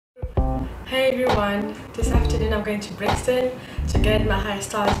Hey everyone, this afternoon I'm going to Brixton to get my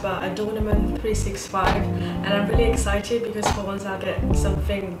hairstyles by Adornment365, and I'm really excited because for once I'll get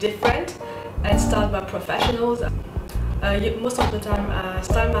something different and styled by professionals. Most of the time I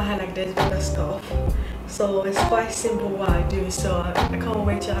style my hair like this with a scarf, so it's quite simple what I do, so I can't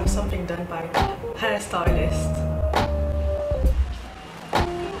wait to have something done by hairstylists.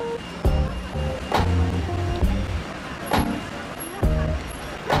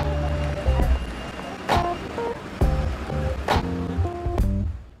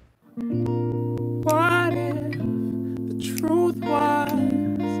 What if the truth was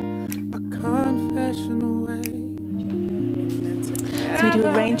a confession away? So we do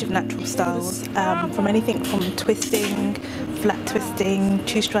a range of natural styles, from anything from twisting, flat twisting,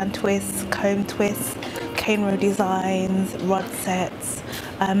 2-strand twists, comb twists, cane row designs, rod sets,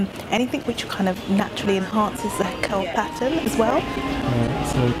 anything which kind of naturally enhances the curl pattern as well.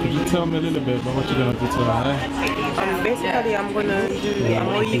 So could you tell me a little bit about what you're going to do to her hair? Basically, I'm going to do a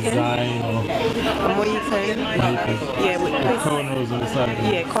more design or yeah, with twists. cornrows on the side.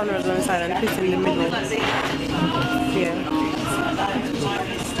 Yeah, cornrows on the side and twists in the middle. Yeah.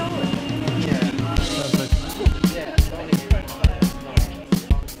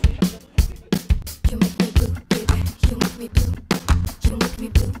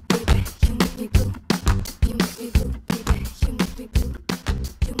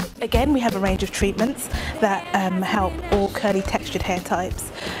 Again, we have a range of treatments that help all curly textured hair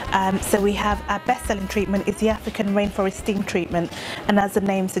types. So we have our best-selling treatment is the African Rainforest Steam Treatment, and as the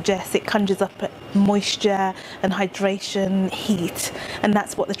name suggests, it conjures up moisture and hydration, heat, and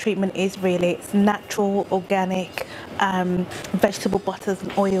that's what the treatment is really. It's natural, organic, vegetable butters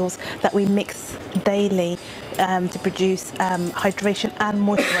and oils that we mix daily to produce hydration and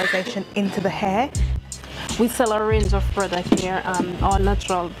moisturization into the hair. We sell a range of products here, all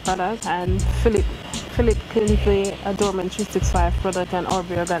natural products, and Philip Clinically Adornment365 product and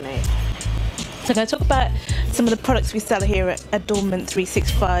Orbi Organic. So I'm going to talk about some of the products we sell here at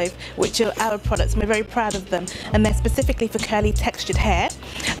Adornment365, which are our products, and we're very proud of them, and they're specifically for curly textured hair.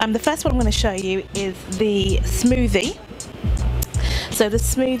 The first one I'm going to show you is the Smoothie. So the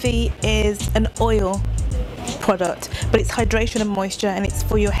Smoothie is an oil product, but it's hydration and moisture, and it's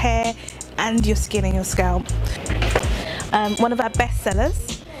for your hair and your skin and your scalp. One of our best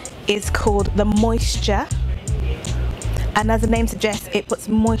sellers is called the Moisture, and as the name suggests, it puts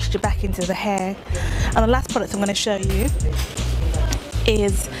moisture back into the hair. And the last product I'm going to show you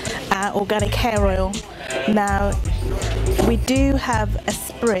is our organic hair oil. Now, we do have a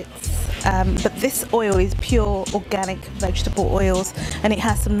spritz, but this oil is pure organic vegetable oils, and it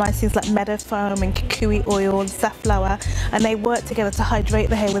has some nice things like meadow foam and kukui oil and safflower, and they work together to hydrate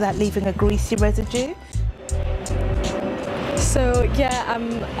the hair without leaving a greasy residue. So yeah, I'm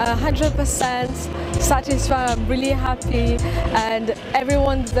 100% satisfied. I'm really happy, and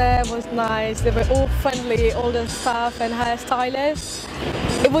everyone there was nice. They were all friendly, all the staff and hairstylists.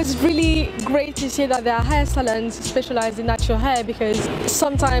 It was really great to see that there are hair salons specialized in natural hair, because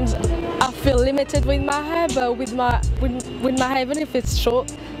sometimes I feel limited with my hair, but with my hair, even if it's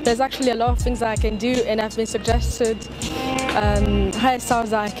short, there's actually a lot of things that I can do, and I've been suggested hairstyles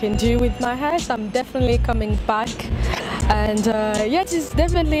that I can do with my hair, so I'm definitely coming back. And yeah, it's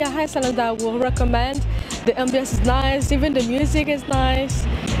definitely a hair salon that I will recommend. The ambience is nice, even the music is nice.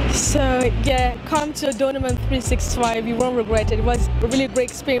 So yeah, come to Adornment365, you won't regret it. It was a really great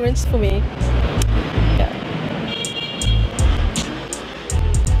experience for me.